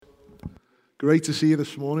Great to see you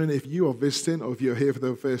this morning. If you are visiting or if you're here for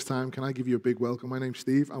the first time, can I give you a big welcome? My name's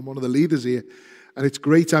Steve. I'm one of the leaders here, and it's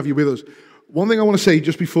great to have you with us. One thing I want to say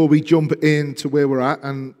just before we jump into where we're at,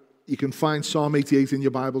 and you can find Psalm 88 in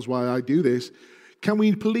your Bibles while I do this, can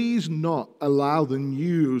we please not allow the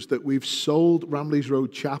news that we've sold Ramleys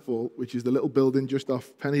Road Chapel, which is the little building just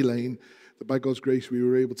off Penny Lane, that by God's grace we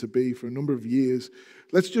were able to be for a number of years.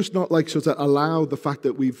 Let's just not sort of allow the fact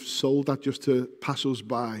that we've sold that just to pass us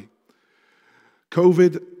by.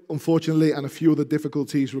 COVID, unfortunately, and a few other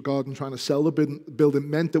difficulties regarding trying to sell the building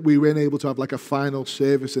meant that we weren't able to have a final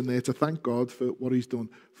service in there to thank God for what he's done.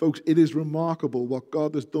 Folks, it is remarkable what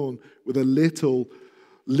God has done with a little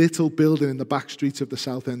building in the back streets of the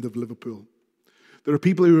south end of Liverpool. There are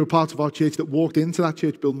people who were part of our church that walked into that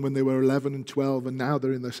church building when they were 11 and 12, and now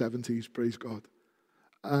they're in their 70s, praise God.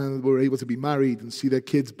 And were able to be married and see their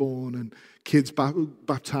kids born and kids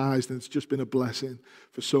baptized, and it's just been a blessing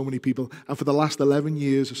for so many people. And for the last 11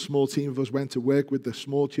 years, a small team of us went to work with the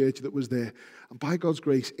small church that was there. And by God's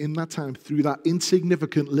grace, in that time, through that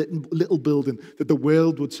insignificant little building that the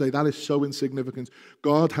world would say, that is so insignificant,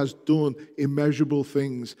 God has done immeasurable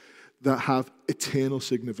things that have eternal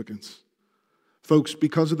significance. Folks,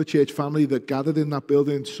 because of the church family that gathered in that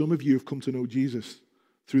building, some of you have come to know Jesus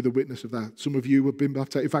through the witness of that. Some of you have been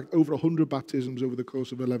baptized. In fact, over 100 baptisms over the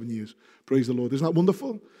course of 11 years. Praise the Lord. Isn't that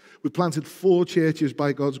wonderful? We've planted 4 churches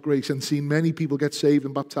by God's grace and seen many people get saved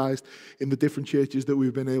and baptized in the different churches that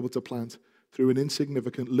we've been able to plant through an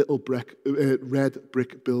insignificant little red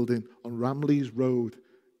brick building on Ramleys Road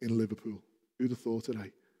in Liverpool. Who'd have thought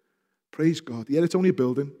today? Praise God. Yeah, it's only a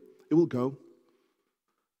building. It will go.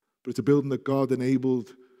 But it's a building that God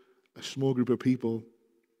enabled a small group of people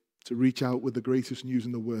to reach out with the greatest news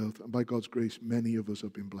in the world. And by God's grace, many of us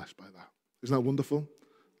have been blessed by that. Isn't that wonderful?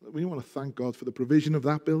 We want to thank God for the provision of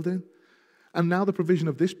that building. And now the provision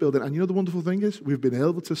of this building. And you know the wonderful thing is, we've been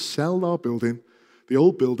able to sell our building, the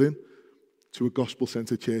old building, to a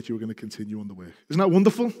gospel-centered church who are going to continue on the work. Isn't that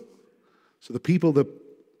wonderful? So the people that...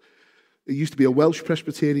 It used to be a Welsh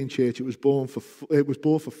Presbyterian church. It was bought for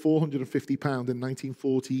 £450 in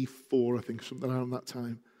 1944, I think, something around that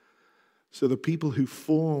time. So the people who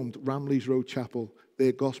formed Ramleys Road Chapel,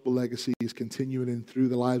 their gospel legacy is continuing in through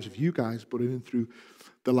the lives of you guys, but in through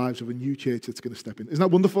the lives of a new church that's going to step in. Isn't that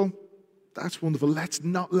wonderful? That's wonderful. Let's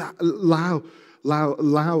not allow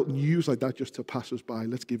news like that just to pass us by.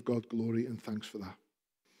 Let's give God glory and thanks for that.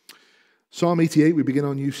 Psalm 88, we begin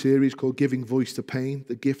our new series called Giving Voice to Pain,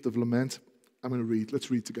 the Gift of Lament. I'm going to read. Let's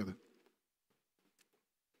read together.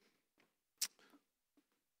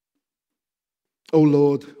 O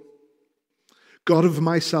Lord, God of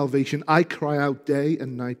my salvation, I cry out day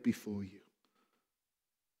and night before you.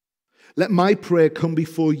 Let my prayer come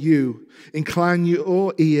before you. Incline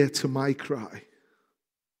your ear to my cry.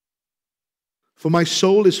 For my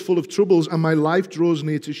soul is full of troubles and my life draws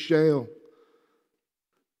near to Sheol.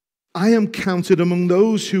 I am counted among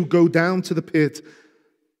those who go down to the pit.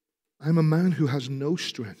 I am a man who has no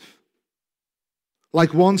strength.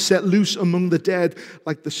 Like one set loose among the dead,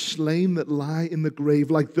 like the slain that lie in the grave,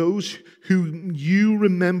 like those whom you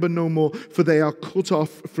remember no more, for they are cut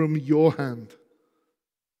off from your hand.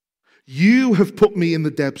 You have put me in the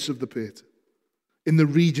depths of the pit, in the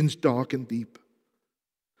regions dark and deep.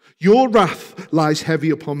 Your wrath lies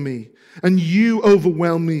heavy upon me, and you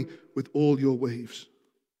overwhelm me with all your waves.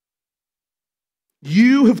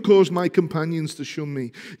 You have caused my companions to shun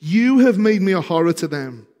me. You have made me a horror to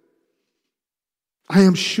them. I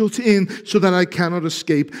am shut in so that I cannot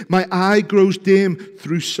escape. My eye grows dim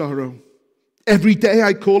through sorrow. Every day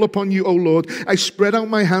I call upon you, O Lord. I spread out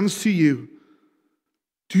my hands to you.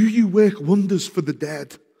 Do you work wonders for the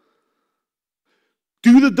dead?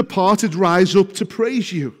 Do the departed rise up to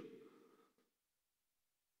praise you?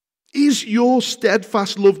 Is your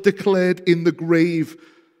steadfast love declared in the grave,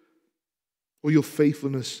 or your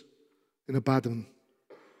faithfulness in Abaddon?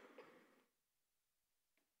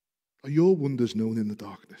 Are your wonders known in the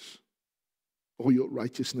darkness, or your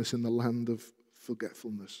righteousness in the land of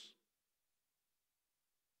forgetfulness?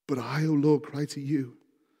 But I, O Lord, cry to you.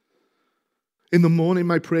 In the morning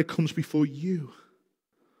my prayer comes before you.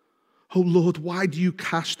 O Lord, why do you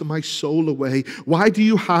cast my soul away? Why do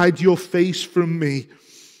you hide your face from me?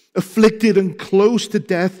 Afflicted and close to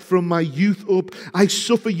death from my youth up, I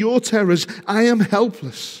suffer your terrors. I am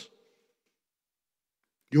helpless.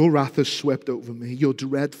 Your wrath has swept over me. Your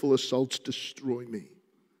dreadful assaults destroy me.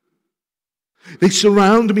 They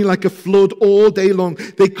surround me like a flood all day long.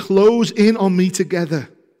 They close in on me together.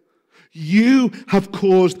 You have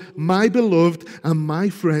caused my beloved and my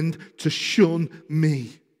friend to shun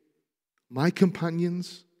me. My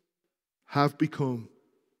companions have become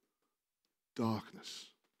darkness.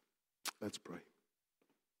 Let's pray.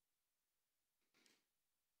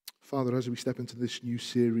 Father, as we step into this new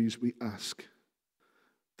series, we ask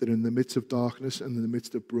that in the midst of darkness and in the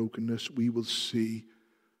midst of brokenness, we will see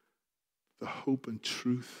the hope and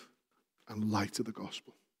truth and light of the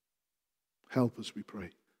gospel. Help us, we pray,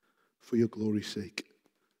 for your glory's sake.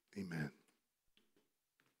 Amen.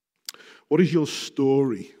 What is your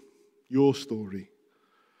story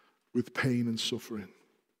with pain and suffering?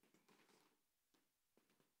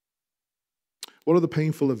 What are the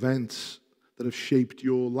painful events that have shaped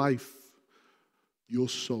your life, your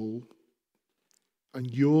soul, and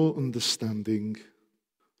your understanding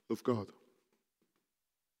of God?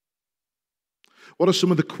 What are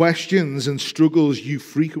some of the questions and struggles you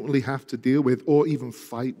frequently have to deal with or even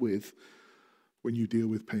fight with when you deal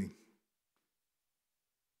with pain?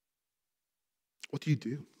 What do you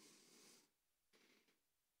do?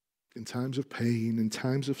 In times of pain, in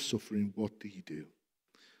times of suffering, what do you do?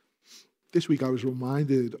 This week I was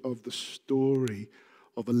reminded of the story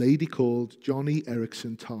of a lady called Joni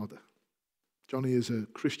Eareckson Tada. Joni is a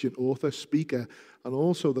Christian author, speaker, and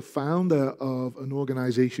also the founder of an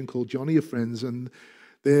organization called Joni and Friends. And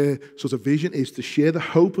their sort of vision is to share the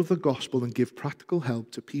hope of the gospel and give practical help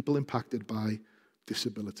to people impacted by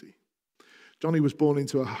disability. Joni was born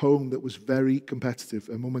into a home that was very competitive.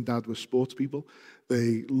 Her mum and dad were sports people.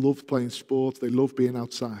 They loved playing sports. They loved being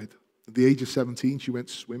outside. At the age of 17, she went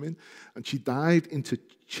swimming, and she dived into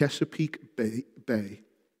Chesapeake Bay.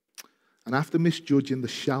 And after misjudging the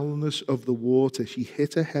shallowness of the water, she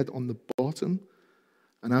hit her head on the bottom,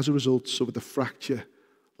 and as a result, suffered a fracture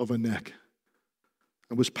of her neck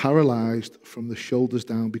and was paralyzed from the shoulders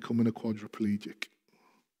down, becoming a quadriplegic.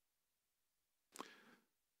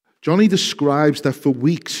 Joni describes that for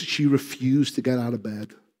weeks she refused to get out of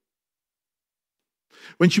bed.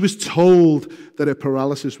 When she was told that her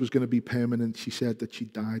paralysis was going to be permanent, she said that she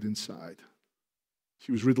died inside.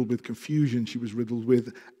 She was riddled with confusion. She was riddled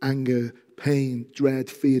with anger, pain, dread,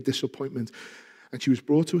 fear, disappointment. And she was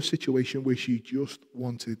brought to a situation where she just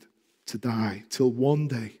wanted to die. Till one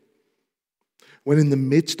day, when in the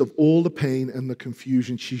midst of all the pain and the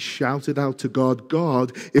confusion, she shouted out to God,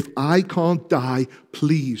 "God, if I can't die,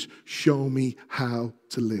 please show me how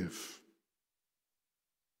to live."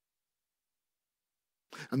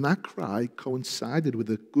 And that cry coincided with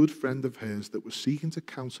a good friend of hers that was seeking to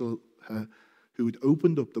counsel her, who had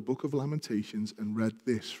opened up the book of Lamentations and read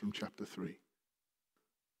this from chapter 3.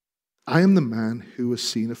 "I am the man who has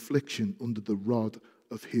seen affliction under the rod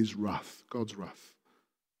of his wrath," God's wrath.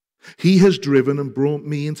 "He has driven and brought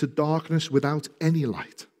me into darkness without any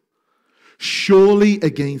light. Surely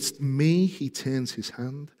against me he turns his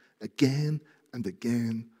hand again and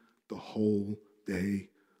again the whole day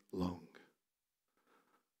long."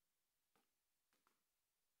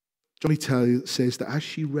 Joni says that as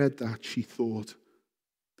she read that, she thought,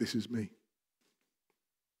 this is me.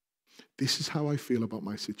 This is how I feel about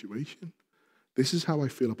my situation. This is how I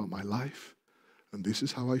feel about my life. And this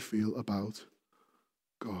is how I feel about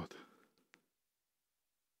God.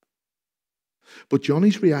 But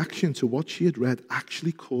Joni's reaction to what she had read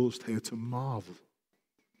actually caused her to marvel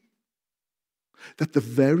that the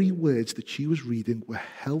very words that she was reading were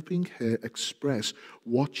helping her express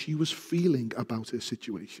what she was feeling about her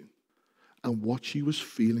situation and what she was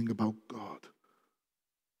feeling about God.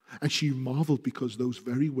 And she marveled because those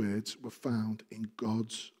very words were found in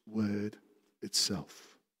God's word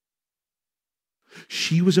itself.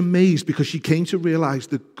 She was amazed because she came to realize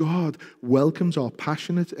that God welcomes our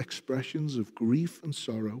passionate expressions of grief and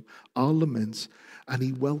sorrow, our laments, and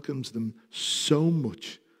he welcomes them so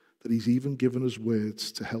much that he's even given us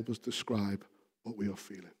words to help us describe what we are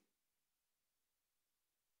feeling.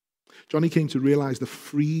 Joni came to realize the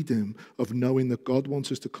freedom of knowing that God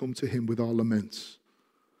wants us to come to him with our laments,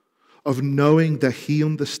 of knowing that he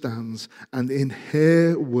understands, and in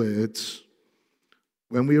her words,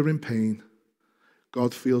 when we are in pain,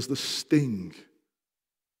 God feels the sting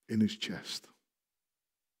in his chest.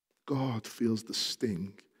 God feels the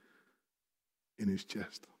sting in his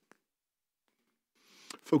chest.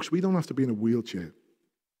 Folks, we don't have to be in a wheelchair.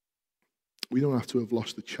 We don't have to have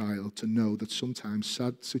lost a child to know that sometimes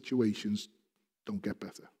sad situations don't get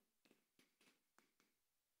better.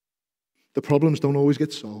 The problems don't always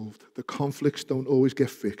get solved. The conflicts don't always get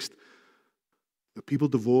fixed. The people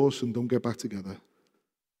divorce and don't get back together.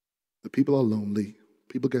 The people are lonely.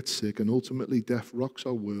 People get sick. And ultimately, death rocks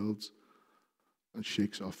our worlds and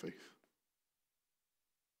shakes our faith.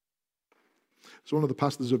 As one of the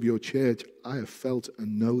pastors of your church, I have felt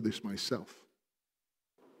and know this myself.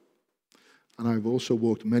 And I've also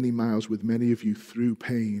walked many miles with many of you through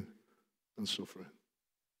pain and suffering.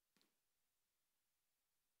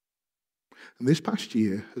 And this past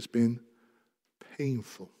year has been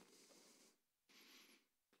painful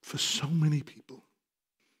for so many people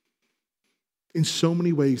in so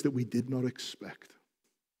many ways that we did not expect.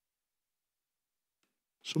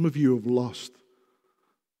 Some of you have lost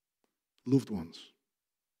loved ones.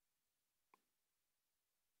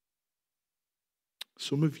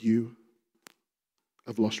 Some of you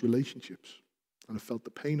have lost relationships and have felt the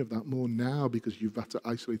pain of that more now because you've had to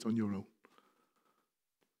isolate on your own.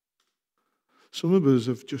 Some of us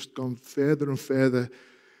have just gone further and further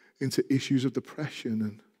into issues of depression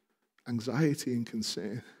and anxiety and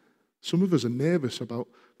concern. Some of us are nervous about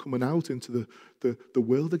coming out into the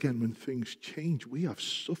world again when things change. We have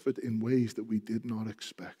suffered in ways that we did not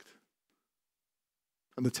expect.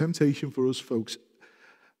 And the temptation for us, folks,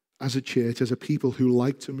 as a church, as a people who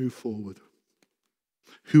like to move forward,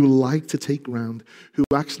 who like to take ground, who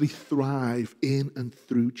actually thrive in and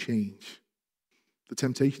through change, the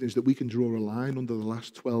temptation is that we can draw a line under the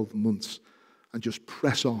last 12 months and just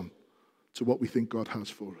press on to what we think God has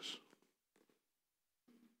for us.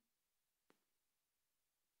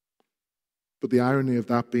 But the irony of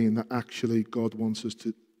that being that actually God wants us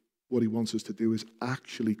to, what he wants us to do is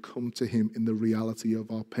actually come to him in the reality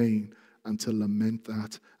of our pain and to lament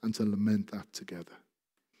that together.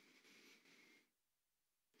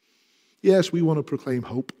 Yes, we want to proclaim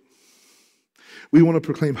hope. We want to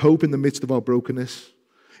proclaim hope in the midst of our brokenness,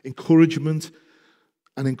 encouragement,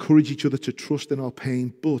 and encourage each other to trust in our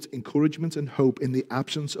pain. But encouragement and hope in the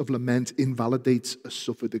absence of lament invalidates a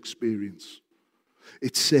suffered experience.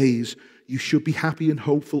 It says, you should be happy and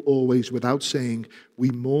hopeful always, without saying,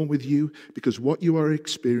 we mourn with you, because what you are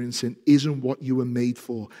experiencing isn't what you were made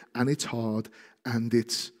for, and it's hard, and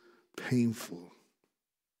it's painful.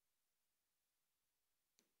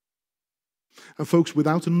 And folks,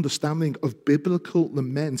 without an understanding of biblical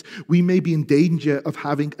lament, we may be in danger of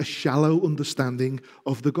having a shallow understanding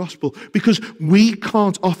of the gospel, because we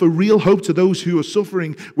can't offer real hope to those who are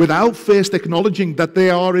suffering without first acknowledging that they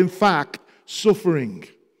are in fact suffering.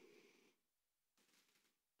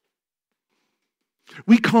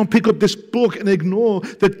 We can't pick up this book and ignore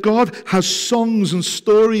that God has songs and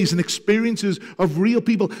stories and experiences of real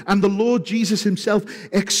people, and the Lord Jesus himself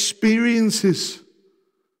experiences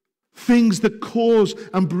things that cause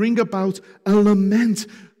and bring about a lament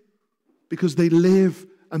because they live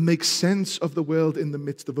and make sense of the world in the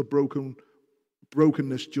midst of a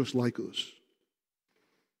brokenness just like us.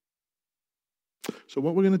 So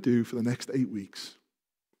what we're going to do for the next 8 weeks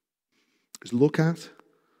is look at,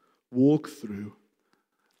 walk through,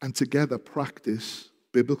 and together practice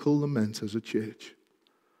biblical lament as a church.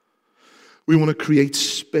 We want to create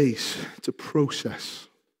space to process,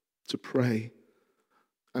 to pray,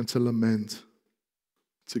 and to lament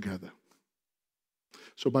together.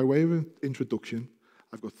 So by way of an introduction,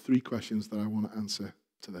 I've got 3 questions that I want to answer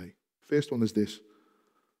today. First one is this: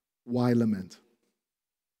 why lament?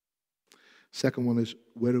 Second one is,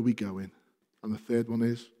 where are we going? And the third one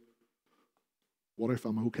is, what if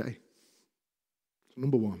I'm okay? So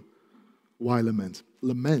number 1, why lament?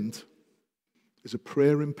 Lament is a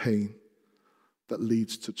prayer in pain that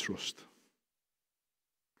leads to trust.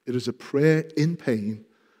 It is a prayer in pain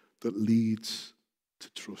that leads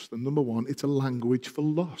to trust. And number 1, it's a language for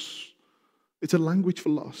loss. It's a language for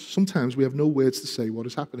loss. Sometimes we have no words to say what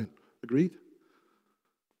is happening. Agreed?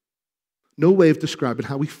 No way of describing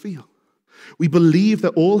how we feel. We believe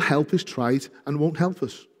that all help is tried and won't help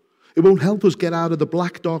us. It won't help us get out of the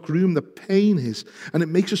black, dark room that pain is. And it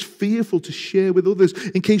makes us fearful to share with others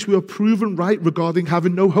in case we are proven right regarding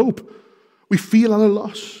having no hope. We feel at a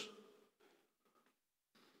loss.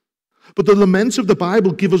 But the laments of the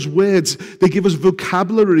Bible give us words. They give us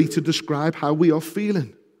vocabulary to describe how we are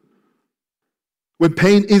feeling. When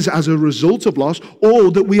pain is as a result of loss, or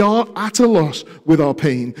that we are at a loss with our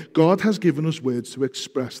pain, God has given us words to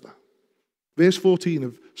express that. Verse 14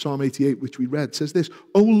 of Psalm 88, which we read, says this: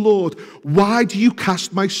 "O Lord, why do you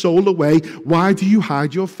cast my soul away? Why do you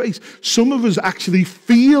hide your face?" Some of us actually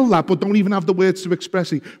feel that, but don't even have the words to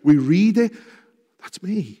express it. We read it, that's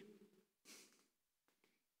me.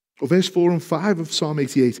 Or verse 4 and 5 of Psalm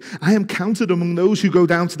 88, "I am counted among those who go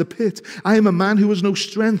down to the pit. I am a man who has no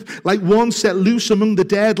strength, like one set loose among the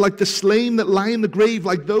dead, like the slain that lie in the grave,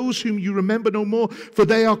 like those whom you remember no more, for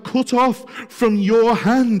they are cut off from your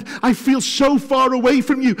hand." I feel so far away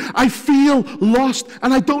from you. I feel lost,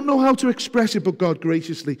 and I don't know how to express it, but God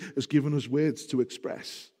graciously has given us words to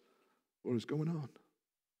express what is going on.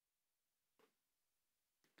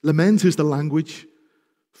 Lament is the language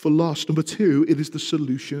for loss. Number 2, it is the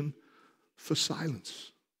solution for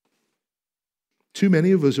silence. Too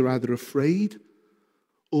many of us are either afraid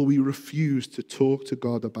or we refuse to talk to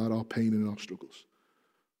God about our pain and our struggles.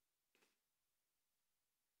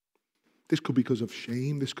 This could be because of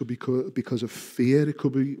shame. This could be because of fear. It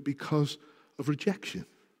could be because of rejection.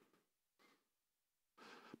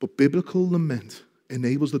 But biblical lament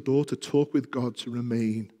enables the door to talk with God to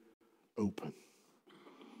remain open.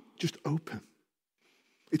 Just open.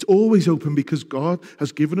 It's always open because God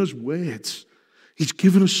has given us words. He's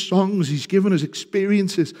given us songs. He's given us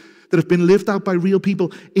experiences that have been lived out by real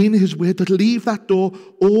people in His word that leave that door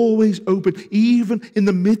always open. Even in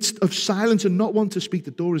the midst of silence and not want to speak,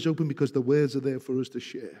 the door is open because the words are there for us to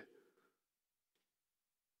share.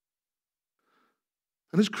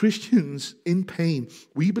 And as Christians in pain,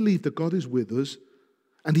 we believe that God is with us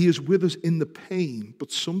and He is with us in the pain,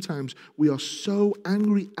 but sometimes we are so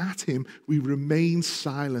angry at Him, we remain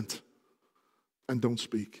silent and don't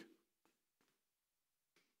speak.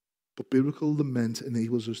 But biblical lament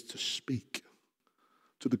enables us to speak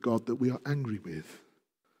to the God that we are angry with.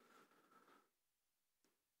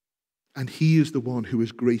 And He is the one who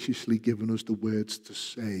has graciously given us the words to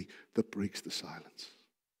say that breaks the silence.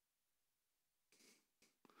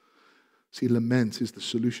 See, lament is the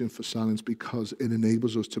solution for silence because it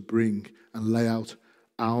enables us to bring and lay out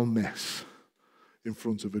our mess in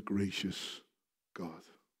front of a gracious God.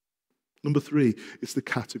 Number 3, it's the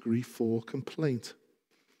category for complaint.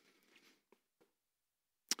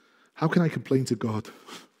 How can I complain to God?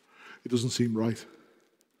 It doesn't seem right.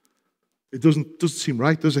 It doesn't seem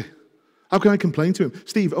right, does it? How can I complain to Him?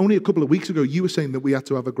 Steve, only a couple of weeks ago, you were saying that we had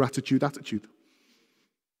to have a gratitude attitude.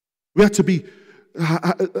 We had to be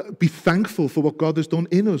thankful for what God has done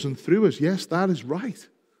in us and through us. Yes, that is right.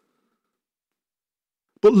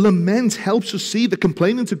 But lament helps us see that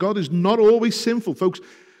complaining to God is not always sinful. Folks,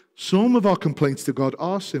 some of our complaints to God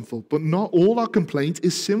are sinful, but not all our complaint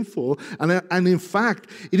is sinful. And in fact,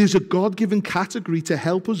 it is a God-given category to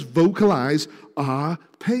help us vocalize our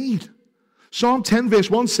pain. Psalm 10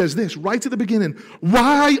 verse 1 says this, right at the beginning,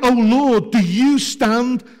 "Why, O Lord, do you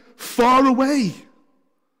stand far away?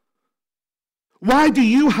 Why do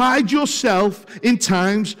you hide yourself in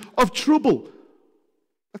times of trouble?"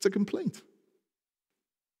 That's a complaint.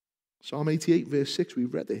 Psalm 88 verse 6, we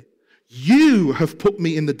read it. "You have put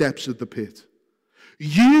me in the depths of the pit.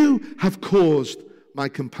 You have caused my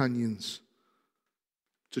companions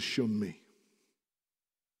to shun me."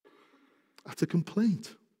 That's a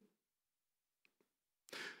complaint.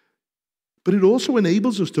 But it also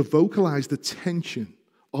enables us to vocalize the tension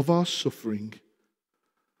of our suffering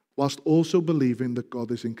whilst also believing that God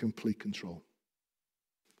is in complete control.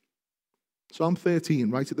 Psalm 13,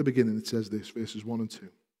 right at the beginning, it says this, verses 1 and 2.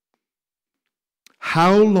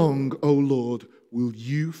 "How long, O Lord, will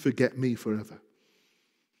you forget me forever?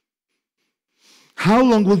 How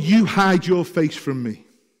long will you hide your face from me?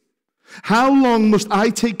 How long must I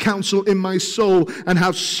take counsel in my soul and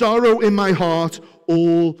have sorrow in my heart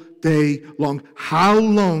all day long? How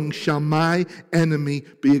long shall my enemy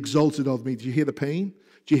be exalted of me?" Do you hear the pain?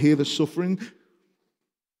 Do you hear the suffering?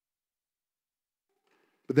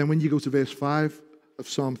 But then when you go to verse 5 of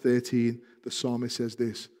Psalm 13, the psalmist says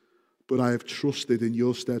this, "But I have trusted in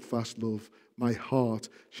your steadfast love. My heart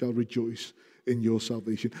shall rejoice in your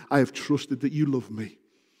salvation." I have trusted that you love me.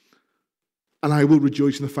 And I will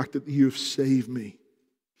rejoice in the fact that you have saved me.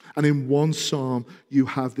 And in one psalm, you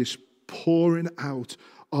have this pouring out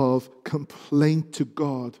of complaint to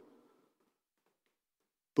God,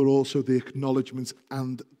 but also the acknowledgement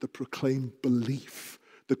and the proclaimed belief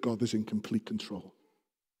that God is in complete control.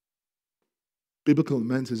 Biblical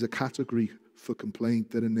lament is a category for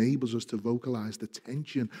complaint that enables us to vocalize the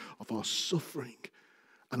tension of our suffering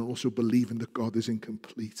and also believing that God is in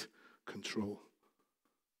complete control.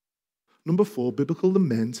 Number 4, biblical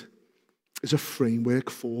lament is a framework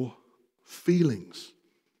for feelings.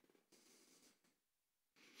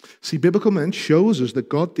 See, biblical lament shows us that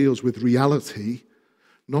God deals with reality,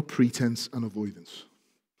 not pretense and avoidance.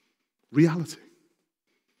 Reality.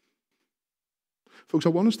 Folks, I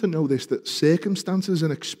want us to know this, that circumstances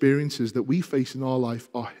and experiences that we face in our life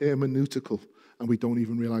are hermeneutical, and we don't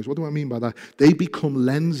even realize. What do I mean by that? They become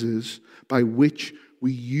lenses by which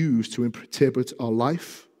we use to interpret our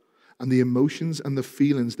life, and the emotions and the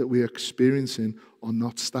feelings that we are experiencing are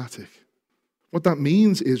not static. What that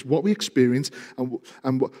means is what we experience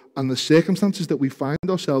and the circumstances that we find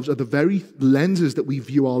ourselves are the very lenses that we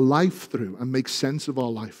view our life through and make sense of our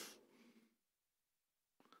life.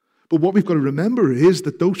 But what we've got to remember is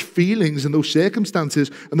that those feelings and those circumstances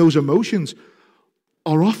and those emotions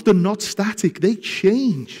are often not static. They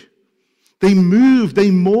change. They move.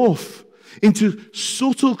 They morph into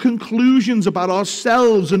subtle conclusions about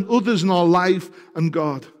ourselves and others in our life and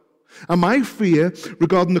God. And my fear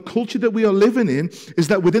regarding the culture that we are living in is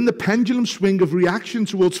that within the pendulum swing of reaction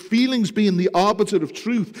towards feelings being the arbiter of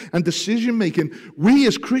truth and decision making, we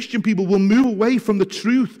as Christian people will move away from the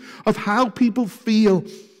truth of how people feel.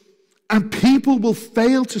 And people will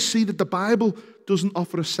fail to see that the Bible doesn't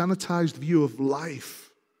offer a sanitized view of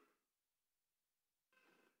life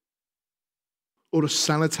or a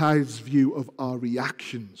sanitized view of our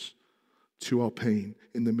reactions to our pain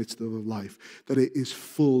in the midst of life. That it is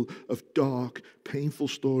full of dark, painful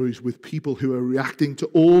stories with people who are reacting to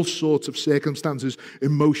all sorts of circumstances,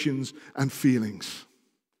 emotions, and feelings.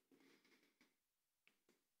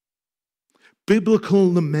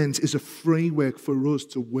 Biblical lament is a framework for us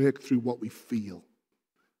to work through what we feel.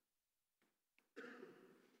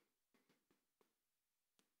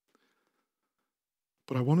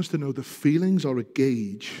 But I want us to know that feelings are a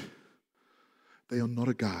gauge. They are not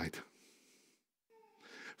a guide.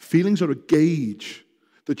 Feelings are a gauge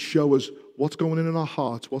that show us what's going on in our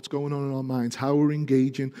hearts, what's going on in our minds, how we're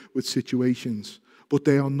engaging with situations. But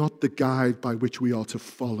they are not the guide by which we are to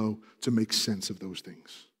follow to make sense of those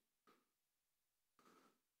things.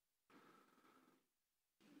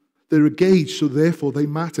 They're a gauge, so therefore they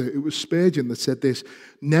matter. It was Spurgeon that said this: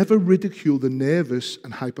 never ridicule the nervous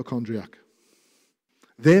and hypochondriac.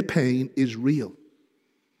 Their pain is real.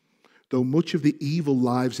 Though much of the evil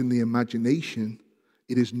lives in the imagination,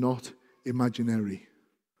 it is not imaginary.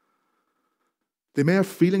 They may have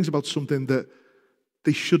feelings about something that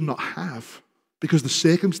they should not have because the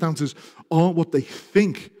circumstances aren't what they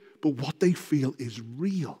think, but what they feel is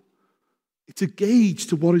real. It's a gauge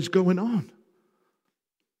to what is going on.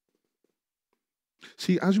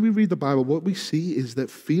 See, as we read the Bible, what we see is that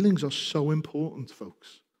feelings are so important,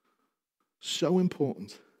 folks. So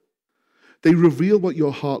important. They reveal what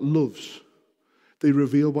your heart loves. They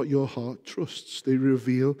reveal what your heart trusts. They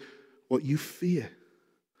reveal what you fear.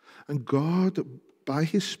 And God, by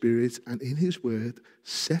His Spirit and in His Word,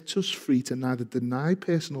 sets us free to neither deny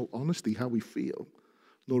personal honesty, how we feel,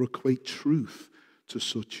 nor equate truth to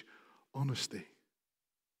such honesty.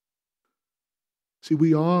 See,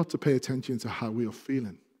 we are to pay attention to how we are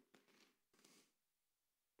feeling.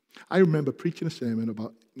 I remember preaching a sermon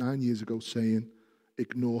about 9 years ago saying,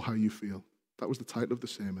 ignore how you feel. That was the title of the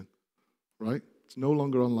sermon, right? It's no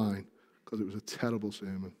longer online because it was a terrible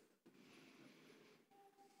sermon.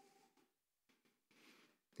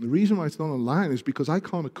 The reason why it's not online is because I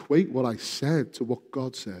can't equate what I said to what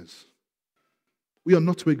God says. We are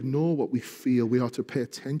not to ignore what we feel. We are to pay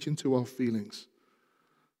attention to our feelings.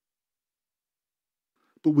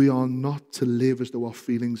 But we are not to live as though our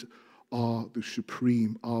feelings are the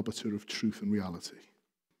supreme arbiter of truth and reality.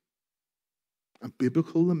 And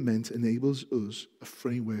biblical lament enables us a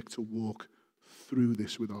framework to walk through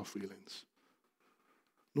this with our feelings.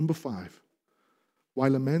 Number 5, why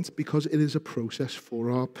lament? Because it is a process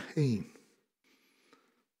for our pain.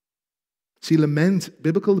 See,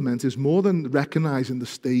 biblical lament is more than recognizing the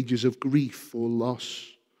stages of grief or loss.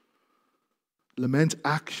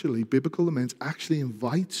 Biblical lament actually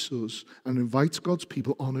invites us and invites God's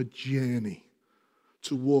people on a journey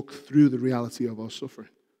to walk through the reality of our suffering.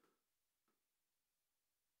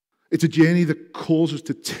 It's a journey that calls us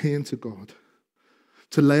to turn to God,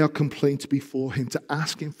 to lay our complaints before Him, to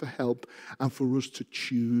ask Him for help, and for us to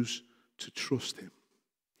choose to trust Him.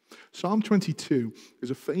 Psalm 22 is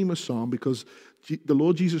a famous psalm because the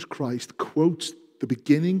Lord Jesus Christ quotes the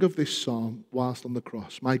beginning of this psalm whilst on the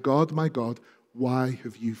cross. My God, why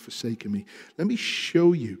have you forsaken me? Let me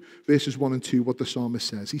show you verses 1 and 2 what the psalmist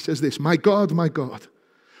says. He says this: my God,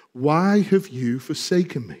 why have you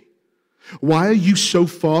forsaken me? Why are you so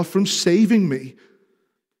far from saving me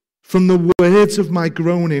from the words of my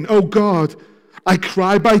groaning? Oh God, I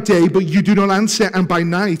cry by day, but you do not answer, and by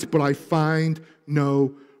night, but I find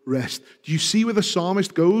no rest. Do you see where the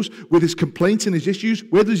psalmist goes with his complaints and his issues?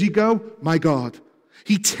 Where does he go? My God.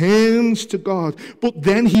 He turns to God, but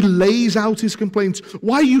then he lays out his complaints.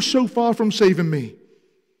 Why are you so far from saving me?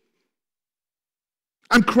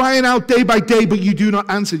 I'm crying out day by day, but you do not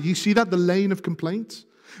answer. You see that? The lane of complaints?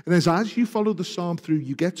 And as you follow the psalm through,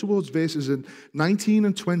 you get towards verses 19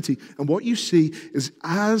 and 20, and what you see is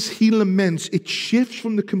as he laments, it shifts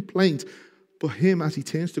from the complaint, but him as he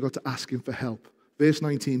turns to God to ask Him for help. Verse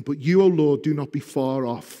 19, but you, O Lord, do not be far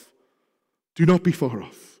off. Do not be far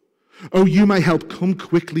off. Oh, you, my help, come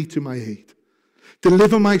quickly to my aid.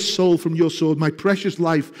 Deliver my soul from your sword, my precious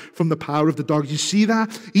life from the power of the dogs. You see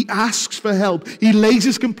that? He asks for help. He lays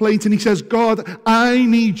his complaint and he says, God, I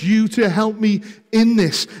need you to help me in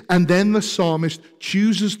this. And then the psalmist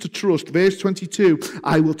chooses to trust. Verse 22,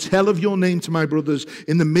 I will tell of your name to my brothers.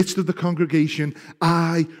 In the midst of the congregation,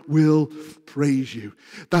 I will praise you.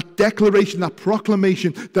 That declaration, that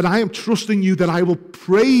proclamation that I am trusting you, that I will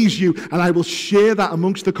praise you, and I will share that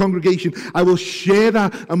amongst the congregation. I will share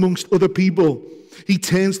that amongst other people. He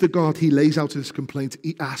turns to God, he lays out his complaint,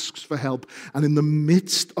 he asks for help, and in the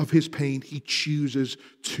midst of his pain, he chooses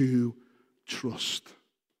to trust.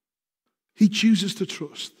 He chooses to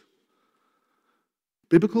trust.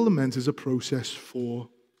 Biblical lament is a process for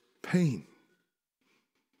pain.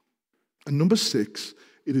 And number 6,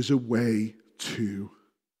 it is a way to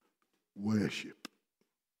worship.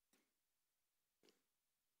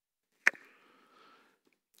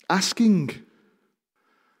 Asking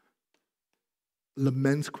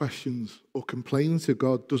lament questions or complaining to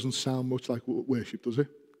God doesn't sound much like worship, does it?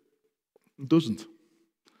 It doesn't.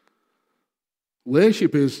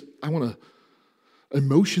 Worship is, I want to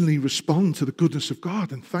emotionally respond to the goodness of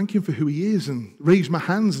God and thank him for who he is and raise my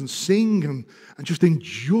hands and sing and just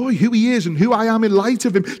enjoy who he is and who I am in light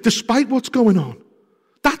of him, despite what's going on.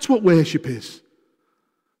 That's what worship is.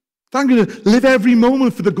 I'm going to live every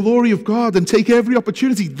moment for the glory of God and take every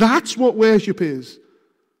opportunity. That's what worship is.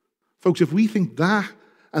 Folks, if we think that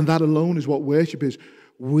and that alone is what worship is,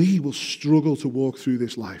 we will struggle to walk through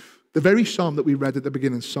this life. The very psalm that we read at the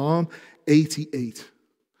beginning, Psalm 88,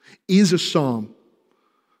 is a psalm,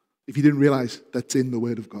 if you didn't realize, that's in the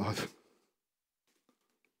Word of God.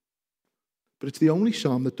 But it's the only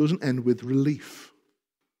psalm that doesn't end with relief.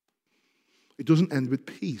 It doesn't end with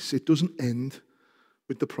peace. It doesn't end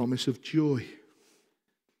with the promise of joy.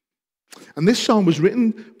 And this psalm was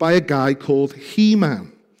written by a guy called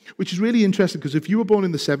He-Man, which is really interesting because if you were born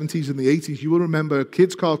in the 70s and the 80s, you will remember a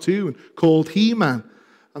kid's cartoon called He-Man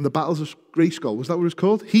and the Battles of Grayskull. Was that what it was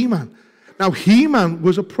called? He-Man. Now, He-Man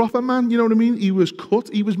was a proper man, you know what I mean? He was cut,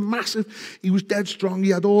 he was massive, he was dead strong, he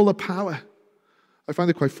had all the power. I find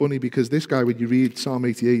it quite funny because this guy, when you read Psalm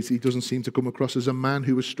 88, he doesn't seem to come across as a man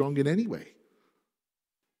who was strong in any way.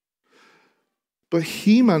 But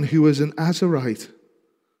He-Man, who was an Azarite,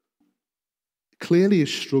 clearly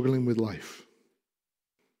is struggling with life.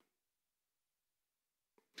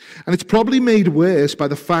 And it's probably made worse by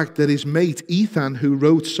the fact that his mate, Ethan, who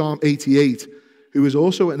wrote Psalm 88, who is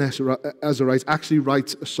also an Azarite, actually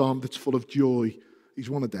writes a psalm that's full of joy. He's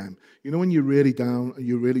one of them. You know when you're really down and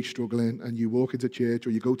you're really struggling and you walk into church or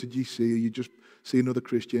you go to GC or you just see another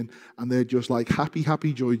Christian and they're just like happy,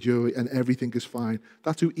 happy, joy, joy, and everything is fine.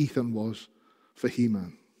 That's who Ethan was for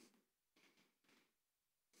He-Man.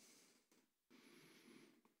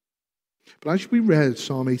 But as we read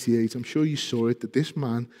Psalm 88, I'm sure you saw it, that this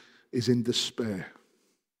man is in despair.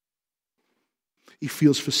 He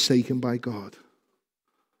feels forsaken by God.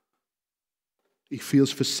 He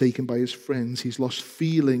feels forsaken by his friends. He's lost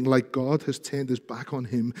feeling like God has turned his back on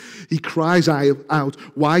him. He cries out,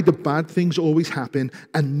 why do bad things always happen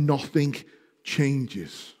and nothing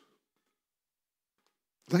changes?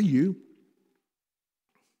 Is that you?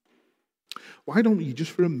 Why don't you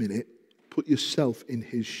just for a minute put yourself in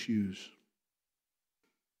his shoes?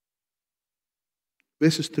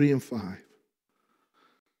 Verses 3 and 5.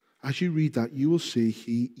 As you read that, you will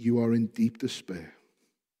see you are in deep despair.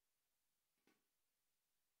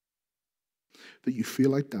 That you feel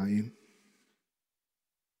like dying.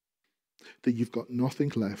 That you've got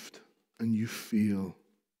nothing left and you feel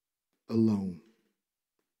alone.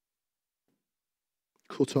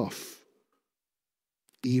 Cut off,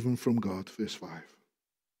 even from God, verse 5.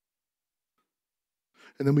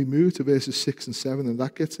 And then we move to verses 6 and 7, and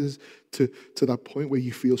that gets us to that point where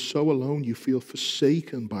you feel so alone, you feel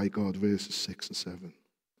forsaken by God, verses 6 and 7.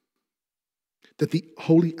 That the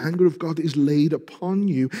holy anger of God is laid upon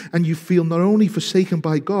you, and you feel not only forsaken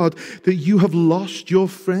by God, that you have lost your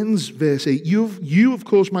friends, verse 8. You have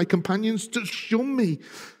caused my companions to shun me.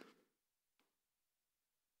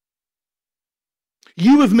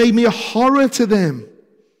 You have made me a horror to them.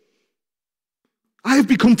 I have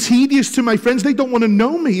become tedious to my friends. They don't want to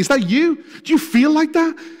know me. Is that you? Do you feel like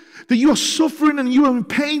that? That you are suffering and you are in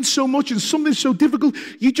pain so much and something so difficult,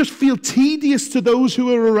 you just feel tedious to those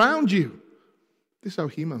who are around you. This is how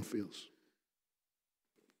He-Man feels.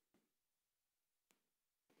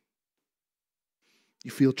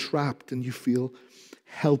 You feel trapped and you feel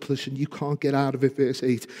helpless and you can't get out of it, verse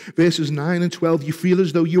 8. Verses 9 and 12, you feel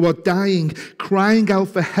as though you are dying, crying out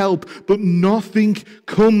for help, but nothing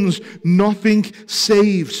comes, nothing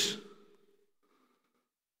saves.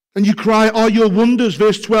 And you cry, are your wonders,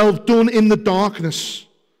 verse 12, done in the darkness?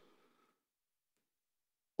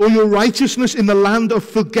 Or your righteousness in the land of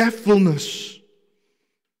forgetfulness?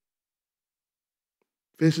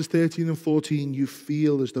 Verses 13 and 14, you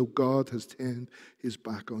feel as though God has turned his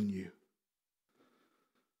back on you.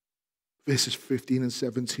 Verses 15 and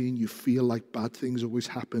 17, you feel like bad things always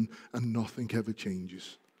happen and nothing ever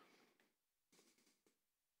changes.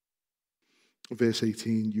 Verse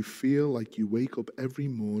 18, you feel like you wake up every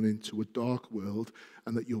morning to a dark world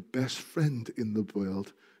and that your best friend in the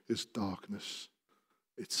world is darkness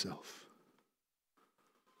itself.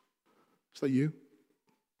 Is that you?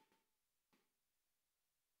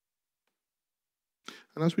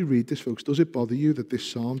 And as we read this, folks, does it bother you that this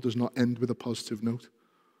psalm does not end with a positive note?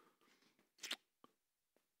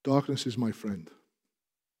 Darkness is my friend.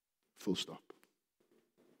 Full stop.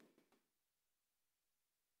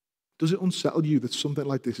 Does it unsettle you that something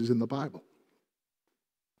like this is in the Bible?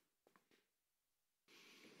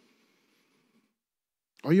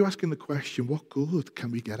 Are you asking the question, what good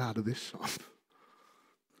can we get out of this psalm?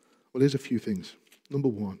 Well, here's a few things. Number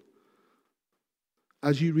one,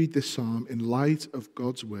 as you read this psalm in light of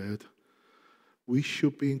God's word, we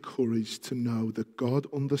should be encouraged to know that God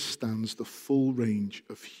understands the full range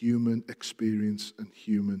of human experience and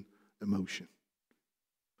human emotion.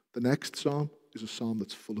 The next psalm is a psalm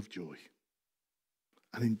that's full of joy.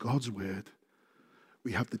 And in God's word,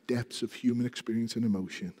 we have the depths of human experience and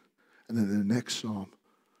emotion. And then in the next psalm,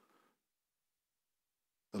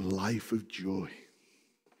 the life of joy.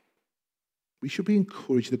 We should be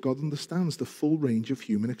encouraged that God understands the full range of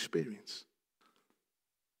human experience.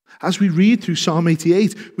 As we read through Psalm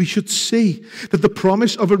 88, we should see that the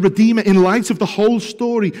promise of a Redeemer in light of the whole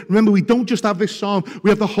story. Remember, we don't just have this psalm,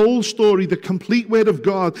 we have the whole story, the complete word of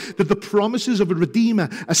God, that the promises of a Redeemer,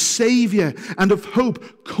 a Savior, and of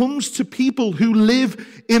hope comes to people who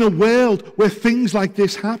live in a world where things like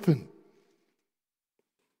this happen.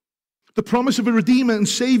 The promise of a Redeemer and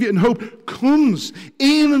Savior and hope comes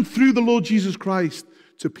in and through the Lord Jesus Christ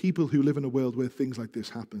to people who live in a world where things like this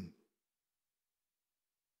happen.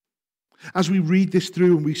 As we read this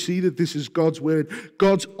through and we see that this is God's word,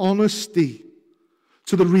 God's honesty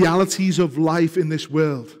to the realities of life in this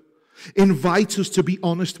world invites us to be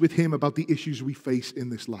honest with him about the issues we face in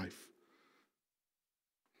this life.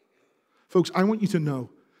 Folks, I want you to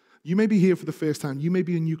know, you may be here for the first time, you may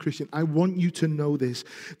be a new Christian, I want you to know this,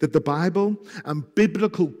 that the Bible and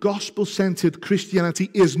biblical, gospel-centered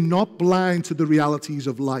Christianity is not blind to the realities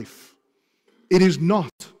of life. It is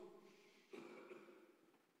not.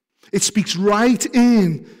 It speaks right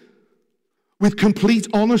in with complete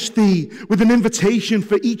honesty, with an invitation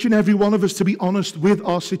for each and every one of us to be honest with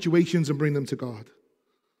our situations and bring them to God.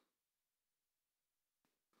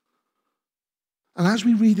 And as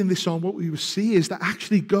we read in this psalm, what we will see is that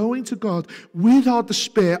actually going to God with our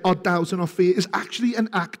despair, our doubts, and our fear is actually an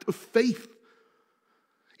act of faith.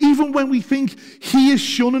 Even when we think he is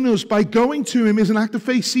shunning us, by going to him is an act of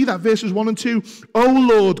faith. See that, verses 1 and 2. O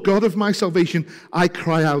Lord, God of my salvation, I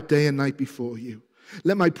cry out day and night before you.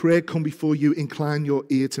 Let my prayer come before you. Incline your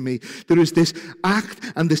ear to me. There is this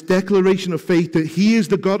act and this declaration of faith that he is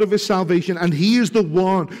the God of his salvation and he is the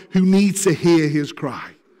one who needs to hear his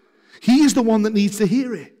cry. He is the one that needs to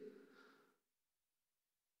hear it.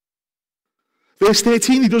 Verse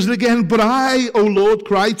 13, he does it again. But I, O Lord,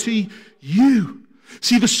 cry to you.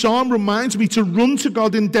 See, the psalm reminds me to run to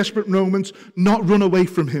God in desperate moments, not run away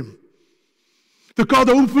from him. That God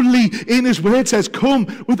openly in his word says, come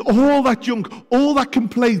with all that junk, all that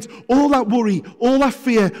complaint, all that worry, all that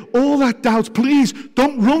fear, all that doubt. Please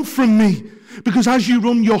don't run from me, because as you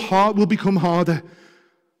run, your heart will become harder.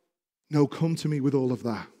 No, come to me with all of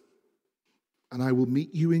that, and I will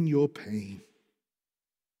meet you in your pain,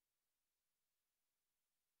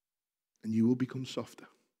 and you will become softer.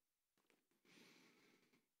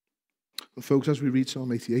 And folks, as we read Psalm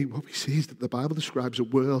 88, what we see is that the Bible describes a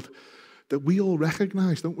world that we all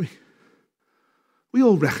recognize, don't we? We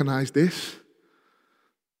all recognize this.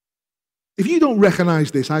 If you don't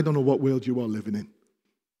recognize this, I don't know what world you are living in.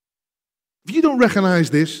 If you don't recognize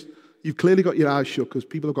this, you've clearly got your eyes shut because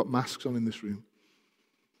people have got masks on in this room.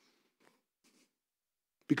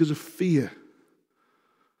 Because of fear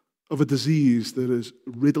of a disease that has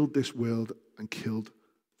riddled this world and killed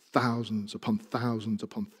thousands upon thousands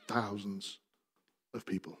upon thousands of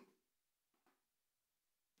people.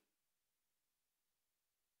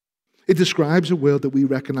 It describes a world that we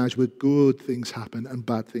recognize where good things happen and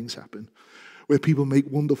bad things happen, where people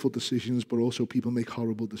make wonderful decisions, but also people make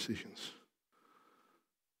horrible decisions.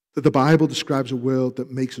 That the Bible describes a world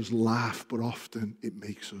that makes us laugh, but often it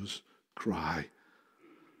makes us cry.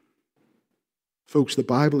 Folks, the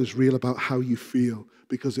Bible is real about how you feel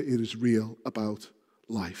because it is real about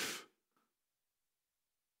life.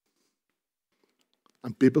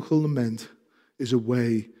 And biblical lament is a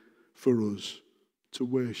way for us to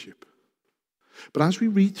worship. But as we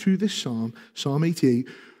read through this psalm, Psalm 88,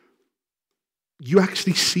 you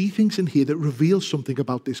actually see things in here that reveal something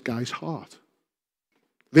about this guy's heart.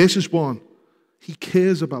 Verses 1, he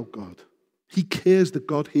cares about God. He cares that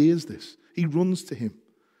God hears this. He runs to him.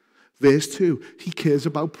 Verse 2, he cares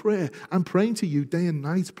about prayer. I'm praying to you day and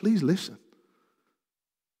night. Please listen.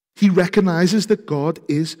 He recognizes that God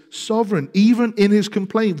is sovereign, even in his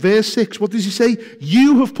complaint. Verse 6, what does he say?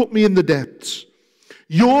 You have put me in the depths.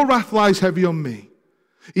 Your wrath lies heavy on me.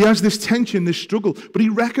 He has this tension, this struggle, but he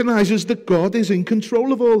recognizes that God is in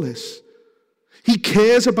control of all this. He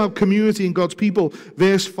cares about community and God's people.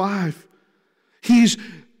 Verse 5, he's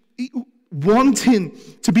wanting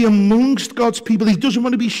to be amongst God's people. He doesn't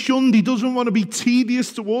want to be shunned. He doesn't want to be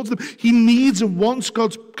tedious towards them. He needs and wants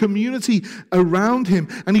God's community around him.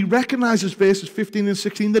 And he recognizes, verses 15 and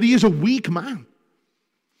 16, that he is a weak man.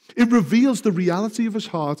 It reveals the reality of his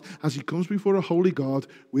heart as he comes before a holy God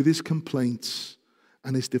with his complaints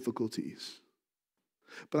and his difficulties.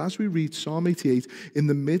 But as we read Psalm 88, in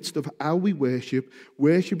the midst of how we worship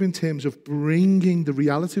in terms of bringing the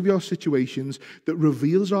reality of our situations that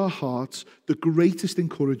reveals our hearts, the greatest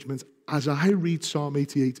encouragement as I read Psalm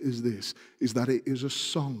 88 is that it is a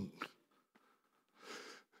song.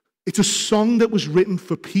 It's a song that was written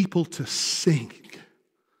for people to sing.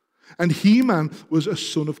 And Heman was a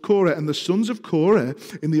son of Korah. And the sons of Korah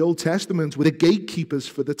in the Old Testament were the gatekeepers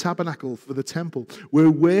for the tabernacle, for the temple, where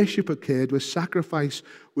worship occurred, where sacrifice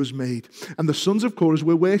was made. And the sons of Korah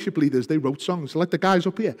were worship leaders. They wrote songs. Like the guys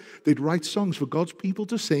up here, they'd write songs for God's people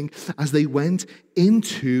to sing as they went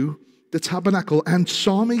into the tabernacle. And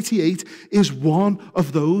Psalm 88 is one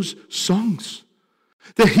of those songs.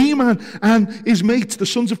 The Heman and his mates, the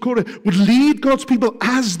sons of Korah, would lead God's people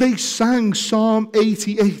as they sang Psalm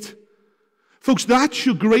 88. Folks, that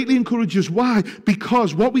should greatly encourage us. Why?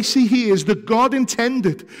 Because what we see here is that God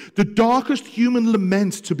intended the darkest human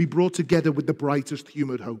lament to be brought together with the brightest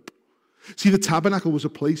human hope. See, the tabernacle was a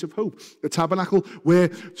place of hope. The tabernacle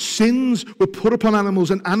where sins were put upon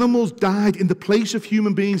animals and animals died in the place of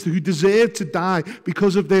human beings who deserved to die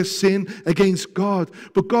because of their sin against God.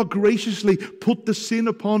 But God graciously put the sin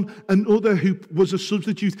upon another who was a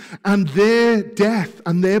substitute, and their death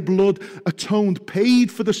and their blood atoned,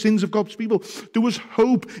 paid for the sins of God's people. There was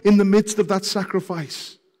hope in the midst of that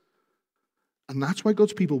sacrifice. And that's why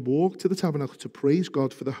God's people walk to the tabernacle to praise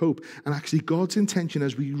God for the hope. And actually God's intention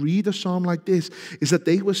as we read a psalm like this is that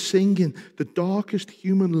they were singing the darkest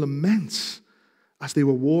human laments as they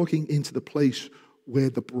were walking into the place where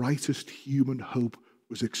the brightest human hope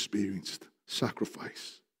was experienced,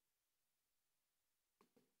 sacrifice.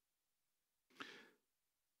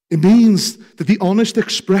 It means that the honest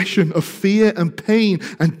expression of fear and pain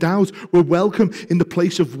and doubt were welcome in the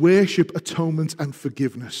place of worship, atonement, and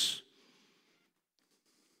forgiveness.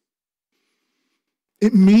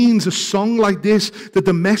 It means a song like this, that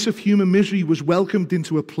the mess of human misery was welcomed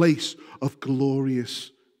into a place of glorious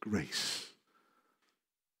grace.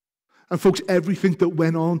 And folks, everything that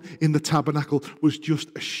went on in the tabernacle was just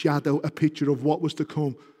a shadow, a picture of what was to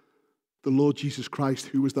come. The Lord Jesus Christ,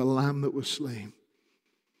 who was the Lamb that was slain.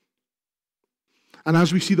 And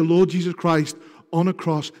as we see the Lord Jesus Christ on a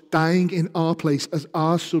cross, dying in our place as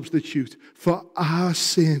our substitute for our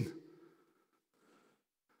sin,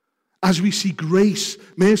 as we see grace,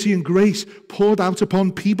 mercy and grace poured out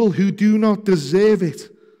upon people who do not deserve it.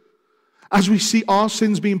 As we see our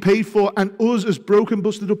sins being paid for and us as broken,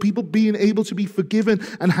 busted up people being able to be forgiven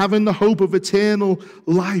and having the hope of eternal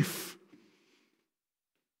life.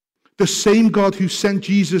 The same God who sent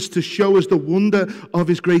Jesus to show us the wonder of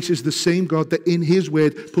his grace is the same God that in his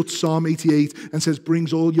word puts Psalm 88 and says,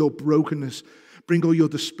 brings all your brokenness, bring all your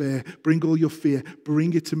despair, bring all your fear,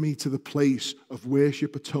 bring it to me to the place of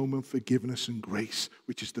worship, atonement, forgiveness, and grace,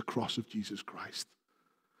 which is the cross of Jesus Christ,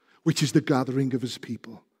 which is the gathering of his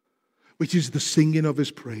people, which is the singing of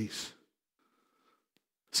his praise.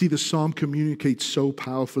 See, the psalm communicates so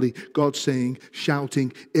powerfully, God saying,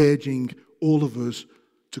 shouting, urging all of us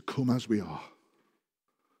to come as we are.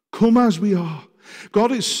 Come as we are.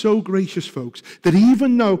 God is so gracious, folks, that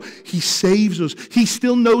even though he saves us, he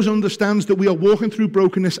still knows and understands that we are walking through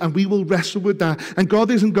brokenness and we will wrestle with that. And God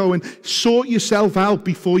isn't going, sort yourself out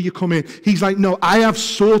before you come in. He's like, no, I have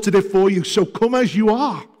sorted it for you, so come as you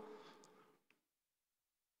are.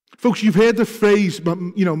 Folks, you've heard the phrase,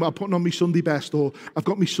 I'm putting on my Sunday best, or I've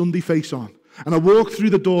got my Sunday face on. And I walk through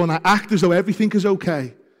the door and I act as though everything is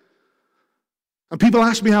okay. And people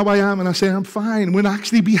ask me how I am, and I say, I'm fine. When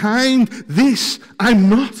actually behind this, I'm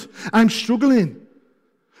not. I'm struggling.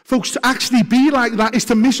 Folks, to actually be like that is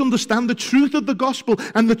to misunderstand the truth of the gospel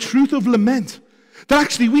and the truth of lament. That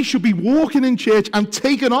actually we should be walking in church and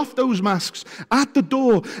taking off those masks at the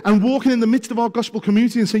door and walking in the midst of our gospel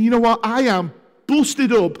community and saying, you know what, I am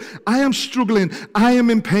busted up, I am struggling, I am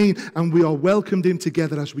in pain, and we are welcomed in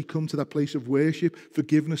together as we come to that place of worship,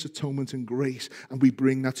 forgiveness, atonement, and grace, and we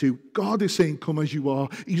bring that to. God is saying, come as you are.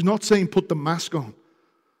 He's not saying put the mask on.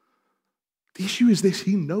 The issue is this,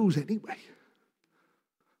 he knows anyway.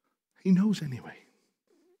 He knows anyway.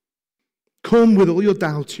 Come with all your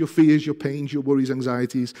doubts, your fears, your pains, your worries,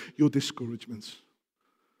 anxieties, your discouragements.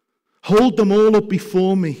 Hold them all up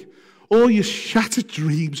before me. All your shattered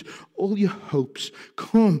dreams, all your hopes.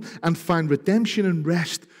 Come and find redemption and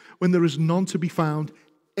rest when there is none to be found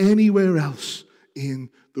anywhere else in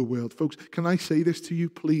the world. Folks, can I say this to you,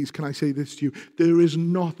 please? Can I say this to you? There is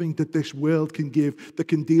nothing that this world can give that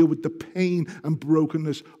can deal with the pain and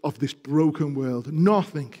brokenness of this broken world.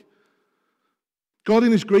 Nothing. God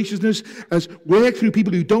in his graciousness has worked through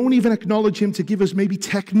people who don't even acknowledge him to give us maybe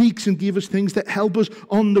techniques and give us things that help us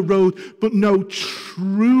on the road. But no,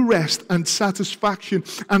 true rest and satisfaction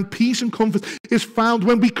and peace and comfort is found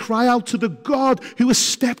when we cry out to the God who has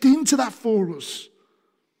stepped into that for us.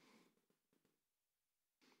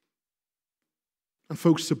 And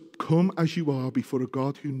folks, to come as you are before a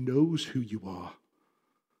God who knows who you are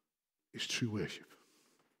is true worship.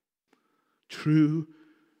 True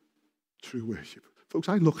worship. Folks,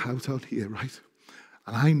 I look out here, right?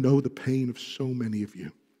 And I know the pain of so many of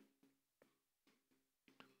you.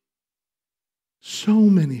 So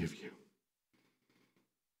many of you.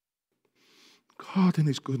 God in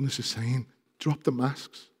his goodness is saying, drop the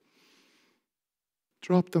masks.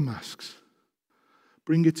 Drop the masks.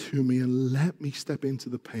 Bring it to me and let me step into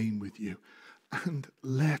the pain with you. And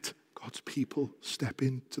let God's people step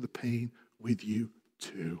into the pain with you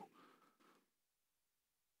too.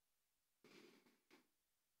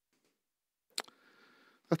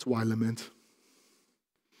 That's why lament.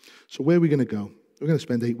 So where are we going to go? We're going to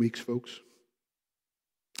spend 8 weeks, folks.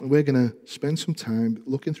 And we're going to spend some time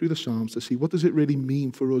looking through the Psalms to see what does it really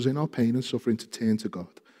mean for us in our pain and suffering to turn to God.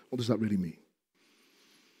 What does that really mean?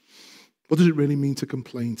 What does it really mean to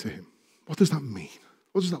complain to him? What does that mean?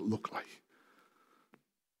 What does that look like?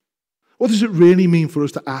 What does it really mean for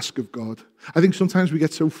us to ask of God? I think sometimes we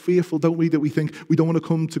get so fearful, don't we, that we think we don't want to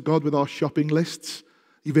come to God with our shopping lists.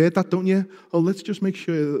 You've heard that, don't you? Oh, let's just make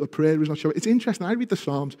sure that the prayer is not shopping. It's interesting. I read the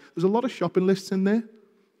Psalms. There's a lot of shopping lists in there.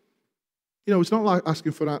 You know, it's not like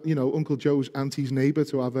asking for, Uncle Joe's auntie's neighbour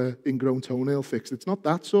to have an ingrown toenail fixed. It's not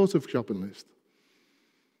that sort of shopping list.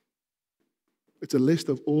 It's a list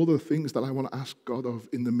of all the things that I want to ask God of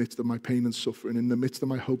in the midst of my pain and suffering, in the midst of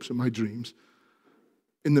my hopes and my dreams,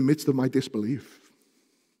 in the midst of my disbelief.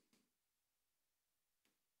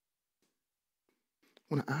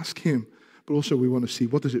 I want to ask him. But also we want to see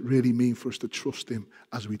what does it really mean for us to trust him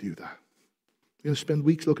as we do that. We're going to spend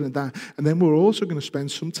weeks looking at that. And then we're also going to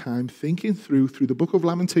spend some time thinking through the book of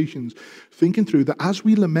Lamentations, thinking through that as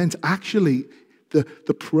we lament, actually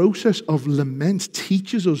the process of lament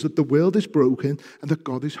teaches us that the world is broken and that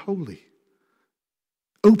God is holy.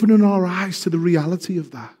 Opening our eyes to the reality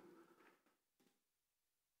of that.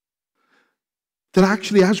 That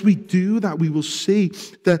actually, as we do that, we will see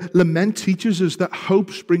that lament teaches us that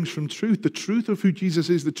hope springs from truth, the truth of who Jesus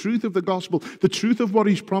is, the truth of the gospel, the truth of what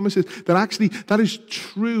his promises, that actually that is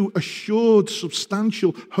true, assured,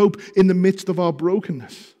 substantial hope in the midst of our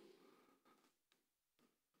brokenness.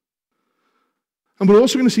 And we're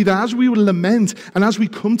also going to see that as we lament and as we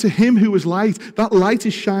come to him who is light, that light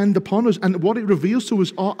is shined upon us. And what it reveals to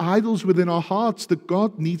us are idols within our hearts that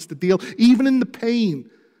God needs to deal. Even in the pain,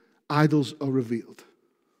 idols are revealed.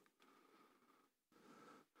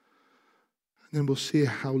 And then we'll see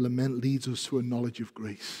how lament leads us to a knowledge of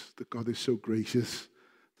grace, that God is so gracious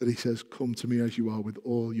that he says, come to me as you are with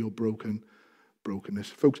all your brokenness.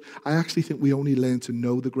 Folks, I actually think we only learn to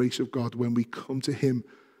know the grace of God when we come to him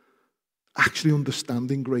actually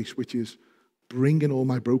understanding grace, which is bringing all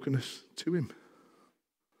my brokenness to him.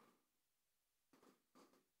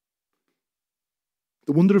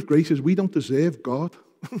 The wonder of grace is we don't deserve God.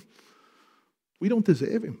 We don't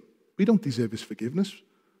deserve him. We don't deserve his forgiveness.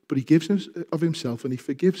 But he gives us of himself and he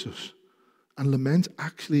forgives us. And lament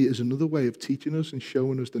actually is another way of teaching us and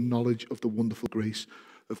showing us the knowledge of the wonderful grace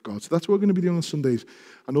of God. So that's what we're going to be doing on Sundays.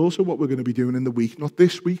 And also what we're going to be doing in the week. Not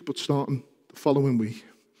this week, but starting the following week.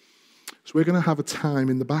 So we're going to have a time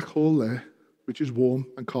in the back hall there, which is warm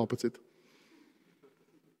and carpeted,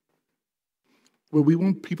 where we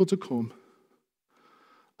want people to come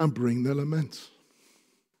and bring their laments.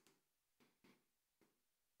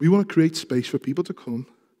 We want to create space for people to come,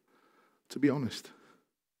 to be honest.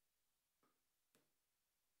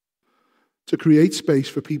 To create space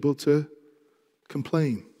for people to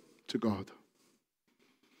complain to God,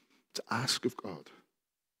 to ask of God,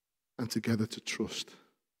 and together to trust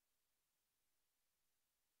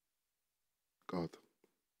God.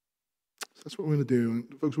 So that's what we're going to do.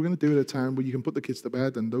 And folks, we're going to do it at a time where you can put the kids to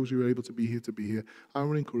bed, and those who are able to be here, to be here. I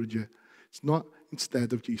want to encourage you. It's not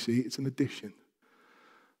instead of GC, it's an addition.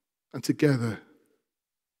 And together,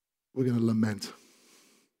 we're going to lament,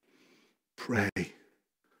 pray,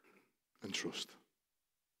 and trust.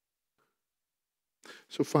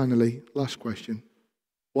 So finally, last question.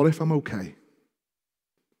 What if I'm okay?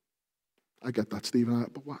 I get that, Stephen,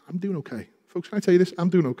 but what? I'm doing okay. Folks, can I tell you this? I'm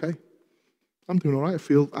doing okay. I'm doing all right.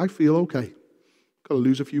 I feel okay. Got to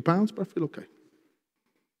lose a few pounds, but I feel okay.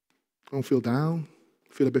 I don't feel down.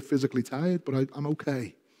 I feel a bit physically tired, but I'm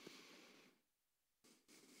okay.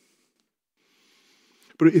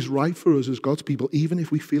 But it is right for us as God's people, even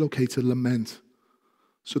if we feel okay, to lament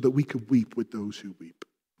so that we can weep with those who weep.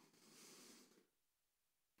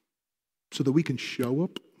 So that we can show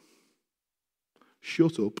up,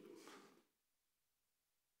 shut up,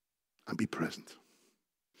 and be present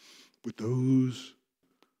with those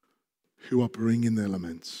who are bringing their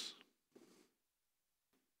laments.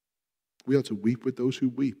 We are to weep with those who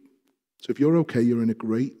weep. So if you're okay, you're in a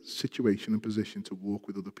great situation and position to walk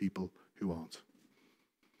with other people who aren't.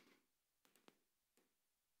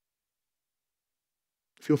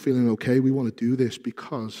 If you're feeling okay, we want to do this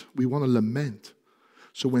because we want to lament.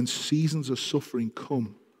 So when seasons of suffering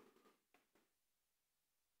come,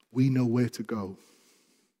 we know where to go.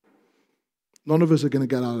 None of us are going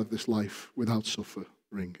to get out of this life without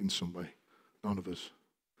suffering in some way. None of us.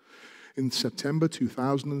 In September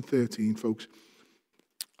 2013, folks,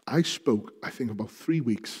 I spoke, I think, about 3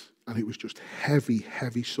 weeks, and it was just heavy,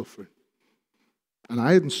 heavy suffering. And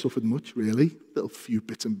I hadn't suffered much, really. Little few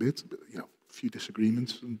bits and bits, a few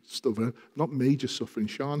disagreements and stuff. Not major suffering.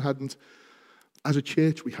 Sean hadn't. As a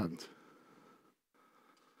church, we hadn't.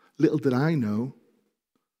 Little did I know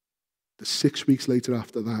that 6 weeks later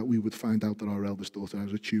after that, we would find out that our eldest daughter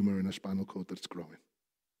has a tumor in her spinal cord that's growing.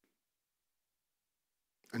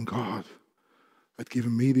 And God had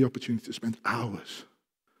given me the opportunity to spend hours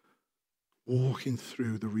walking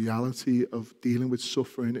through the reality of dealing with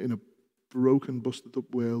suffering in a broken, busted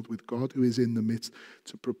up world with God who is in the midst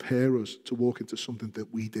to prepare us to walk into something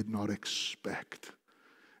that we did not expect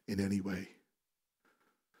in any way.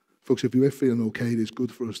 Folks, if we're feeling okay, it is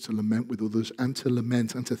good for us to lament with others and to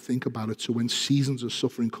lament and to think about it so when seasons of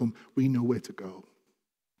suffering come, we know where to go.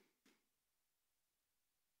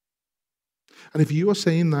 And if you are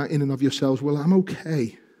saying that in and of yourselves, well, I'm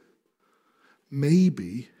okay,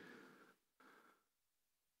 maybe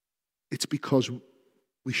it's because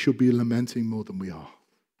we should be lamenting more than we are.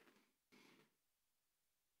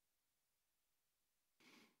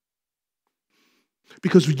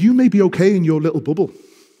 Because you may be okay in your little bubble.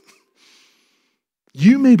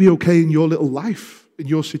 You may be okay in your little life, in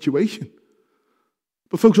your situation.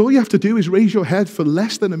 But folks, all you have to do is raise your head for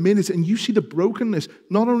less than a minute and you see the brokenness,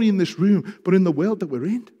 not only in this room, but in the world that we're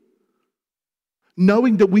in.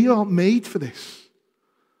 Knowing that we aren't made for this.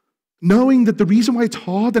 Knowing that the reason why it's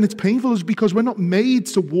hard and it's painful is because we're not made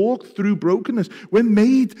to walk through brokenness. We're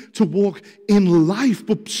made to walk in life,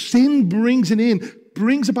 but sin brings it in,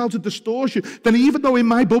 brings about a distortion. Then even though in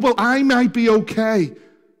my bubble I might be okay,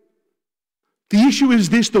 the issue is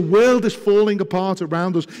this: the world is falling apart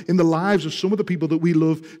around us in the lives of some of the people that we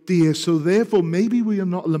love dear. So therefore, maybe we are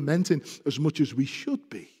not lamenting as much as we should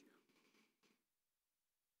be.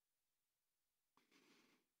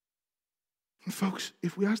 And folks,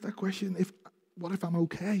 if we ask that question, what if I'm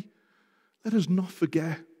okay? Let us not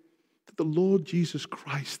forget that the Lord Jesus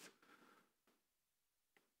Christ,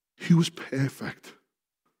 who was perfect,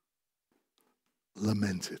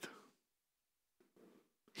 lamented.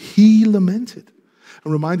 He lamented.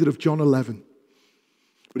 I'm reminded of John 11,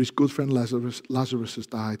 where his good friend Lazarus has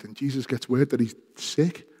died, and Jesus gets word that he's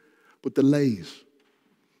sick, but delays.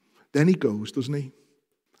 Then he goes, doesn't he?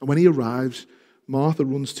 And when he arrives, Martha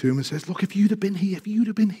runs to him and says, look, if you'd have been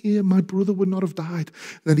here, my brother would not have died.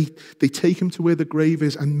 And then they take him to where the grave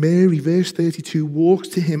is, and Mary, verse 32, walks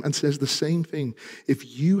to him and says the same thing.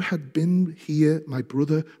 If you had been here, my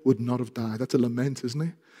brother would not have died. That's a lament, isn't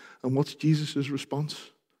it? And what's Jesus' response?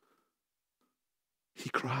 He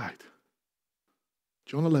cried.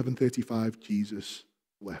 John 11:35, Jesus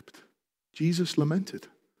wept. Jesus lamented.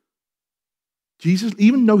 Jesus,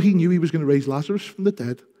 even though he knew he was going to raise Lazarus from the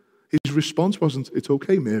dead, his response wasn't, it's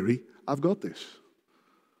okay, Mary, I've got this.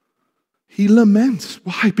 He laments.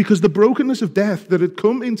 Why? Because the brokenness of death that had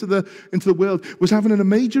come into the world was having a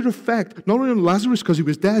major effect, not only on Lazarus because he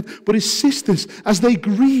was dead, but his sisters as they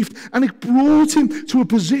grieved. And it brought him to a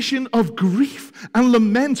position of grief and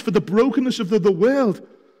lament for the brokenness of the world.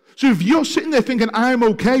 So if you're sitting there thinking, I'm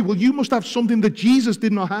okay, well, you must have something that Jesus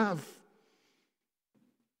did not have.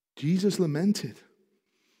 Jesus lamented.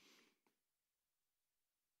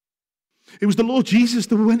 It was the Lord Jesus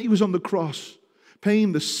that when he was on the cross,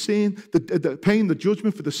 paying the sin, paying the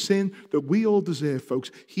judgment for the sin that we all deserve,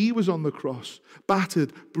 folks. He was on the cross,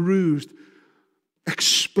 battered, bruised,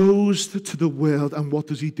 exposed to the world. And what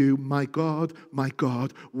does he do? My God,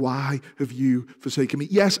 why have you forsaken me?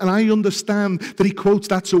 Yes, and I understand that he quotes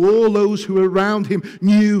that so all those who were around him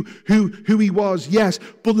knew who he was. Yes,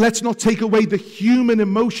 but let's not take away the human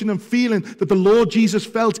emotion and feeling that the Lord Jesus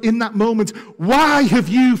felt in that moment. Why have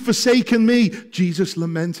you forsaken me? Jesus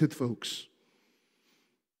lamented, folks.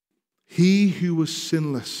 He who was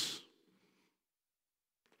sinless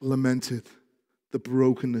lamented the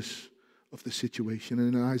brokenness of the situation.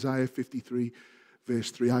 And in Isaiah 53,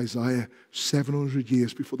 verse 3, Isaiah, 700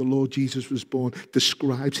 years before the Lord Jesus was born,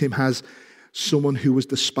 describes him as someone who was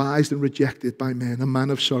despised and rejected by men, a man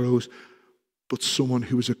of sorrows, but someone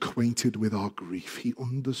who was acquainted with our grief. He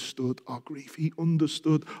understood our grief. He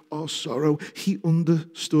understood our sorrow. He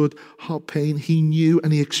understood our pain. He knew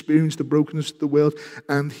and he experienced the brokenness of the world,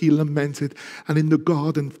 and he lamented. And in the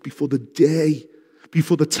garden, before the day,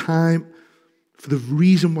 before the time, for the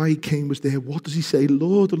reason why he came was there, what does he say?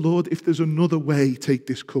 Lord, Lord, if there's another way, take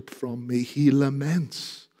this cup from me. He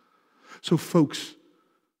laments. So folks,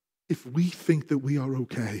 if we think that we are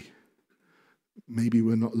okay, maybe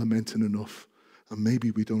we're not lamenting enough. And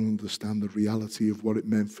maybe we don't understand the reality of what it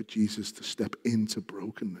meant for Jesus to step into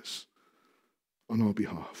brokenness on our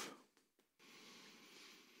behalf.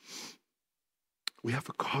 We have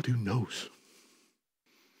a God who knows.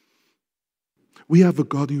 We have a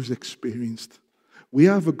God who's experienced. We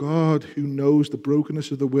have a God who knows the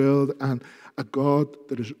brokenness of the world, and a God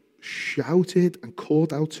that has shouted and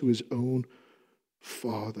called out to his own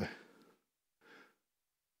Father.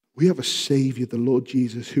 We have a Savior, the Lord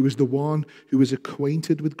Jesus, who is the one who is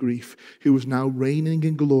acquainted with grief, who is now reigning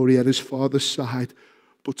in glory at his Father's side,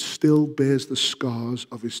 but still bears the scars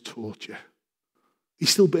of his torture. He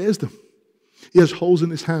still bears them. He has holes in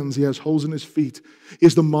his hands. He has holes in his feet. He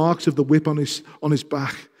has the marks of the whip on his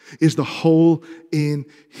back. He has the hole in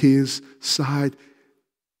his side.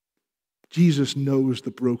 Jesus knows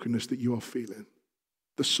the brokenness that you are feeling,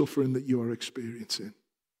 the suffering that you are experiencing.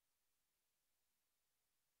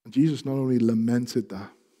 And Jesus not only lamented that,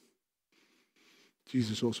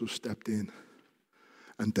 Jesus also stepped in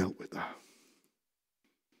and dealt with that.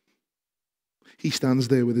 He stands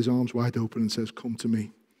there with his arms wide open and says, come to me.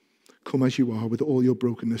 Come as you are with all your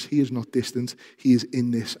brokenness. He is not distant. He is in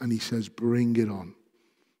this. And he says, bring it on.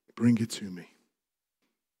 Bring it to me.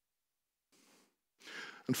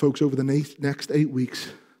 And folks, over the next 8 weeks,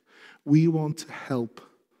 we want to help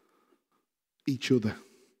each other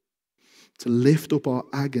to lift up our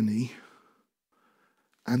agony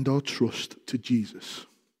and our trust to Jesus.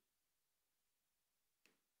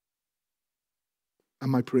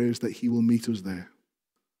 And my prayer is that he will meet us there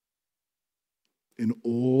in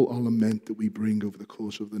all our lament that we bring over the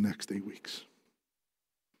course of the next 8 weeks.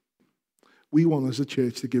 We want as a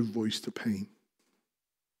church to give voice to pain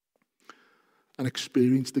and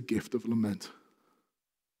experience the gift of lament.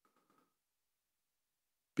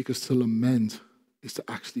 Because to lament is to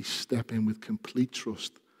actually step in with complete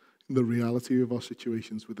trust in the reality of our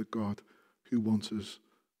situations with a God who wants us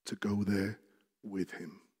to go there with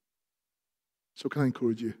him. So can I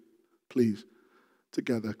encourage you, please,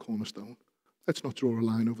 together, Cornerstone, let's not draw a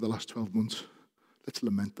line over the last 12 months. Let's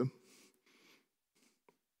lament them.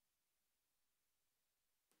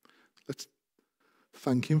 Let's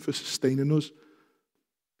thank him for sustaining us.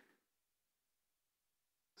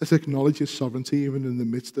 Let's acknowledge his sovereignty even in the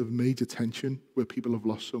midst of major tension where people have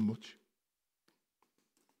lost so much.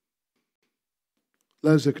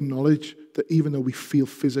 Let us acknowledge that even though we feel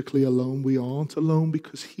physically alone, we aren't alone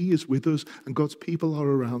because he is with us and God's people are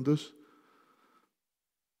around us.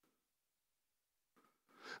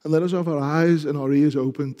 And let us have our eyes and our ears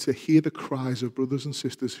open to hear the cries of brothers and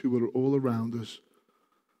sisters who are all around us.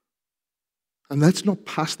 And let's not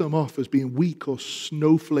pass them off as being weak or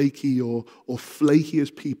snowflakey or flaky as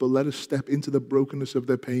people. Let us step into the brokenness of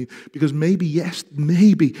their pain. Because maybe, yes,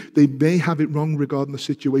 maybe they may have it wrong regarding the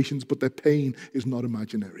situations, but their pain is not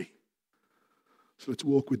imaginary. So let's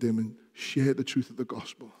walk with them and share the truth of the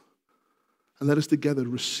gospel. And let us together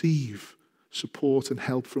receive support and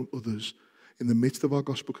help from others in the midst of our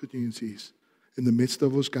gospel communities, in the midst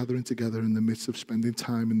of us gathering together, in the midst of spending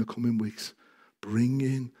time in the coming weeks,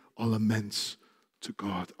 bringing our laments to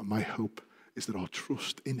God. And my hope is that our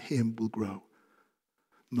trust in him will grow,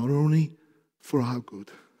 not only for our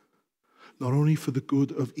good, not only for the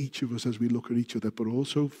good of each of us as we look at each other, but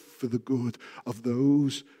also for the good of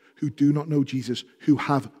those who do not know Jesus, who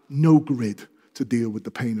have no grid to deal with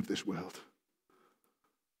the pain of this world.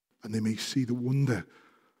 And they may see the wonder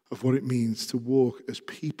of what it means to walk as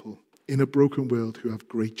people in a broken world who have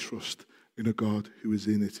great trust in a God who is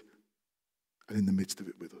in it and in the midst of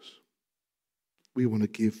it with us. We want to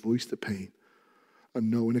give voice to pain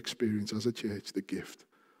and know and experience as a church the gift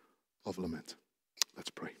of lament. Let's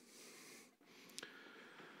pray.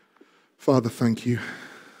 Father, thank you.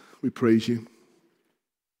 We praise you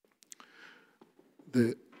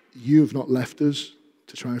that you have not left us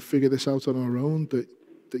to try and figure this out on our own, that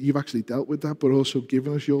you've actually dealt with that, but also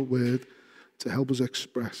given us your word to help us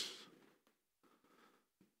express.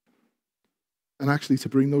 And actually to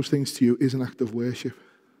bring those things to you is an act of worship.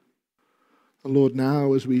 And Lord,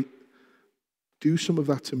 now as we do some of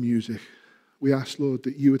that to music, we ask, Lord,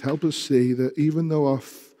 that you would help us see that even though our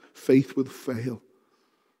faith would fail,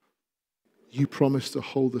 you promise to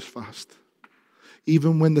hold us fast.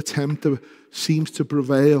 Even when the tempter seems to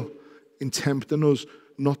prevail in tempting us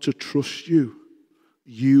not to trust you,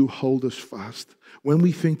 you hold us fast. When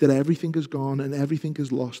we think that everything is gone and everything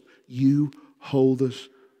is lost, you hold us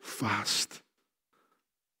fast.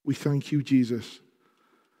 We thank you, Jesus,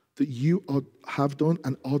 that you have done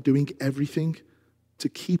and are doing everything to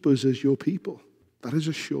keep us as your people. That is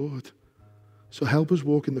assured. So help us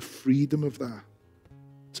walk in the freedom of that,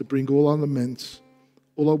 to bring all our laments,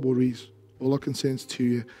 all our worries, all our concerns to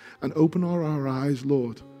you, and open our eyes,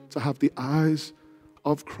 Lord, to have the eyes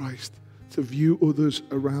of Christ, to view others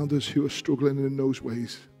around us who are struggling in those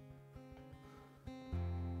ways.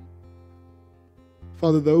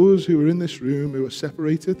 Father, those who are in this room who are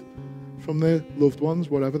separated from their loved ones,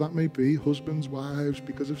 whatever that may be, husbands, wives,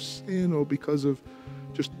 because of sin or because of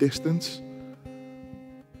just distance,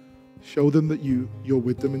 show them that you're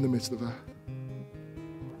with them in the midst of that.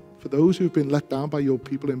 For those who have been let down by your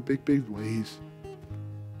people in big, big ways,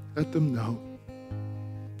 let them know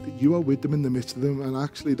that you are with them in the midst of them, and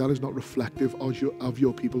actually that is not reflective of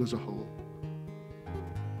your people as a whole.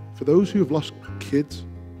 For those who have lost kids,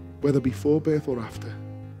 whether before birth or after,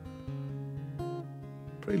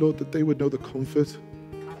 pray, Lord, that they would know the comfort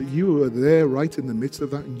that you are there right in the midst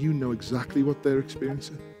of that, and you know exactly what they're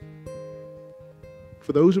experiencing.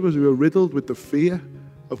 For those of us who are riddled with the fear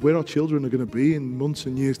of where our children are going to be in months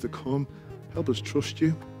and years to come, help us trust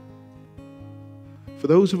you. For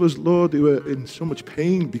those of us, Lord, who are in so much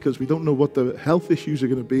pain because we don't know what the health issues are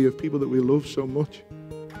going to be of people that we love so much,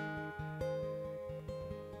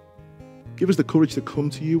 give us the courage to come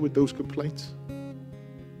to you with those complaints.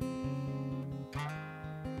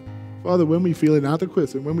 Father, when we feel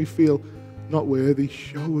inadequate and when we feel not worthy,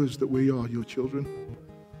 show us that we are your children.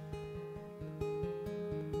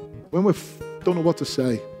 When we don't know what to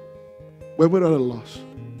say, when we're at a loss,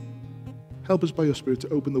 help us by your Spirit to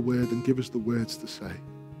open the word and give us the words to say.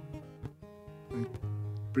 And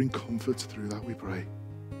bring comfort through that, we pray.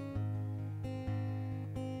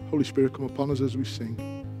 Holy Spirit, come upon us as we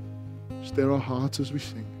sing. Stir our hearts as we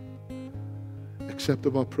sing. Accept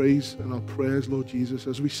of our praise and our prayers, Lord Jesus,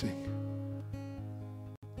 as we sing.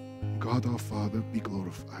 God our Father, be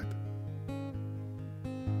glorified.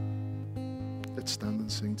 Let's stand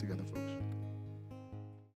and sing together.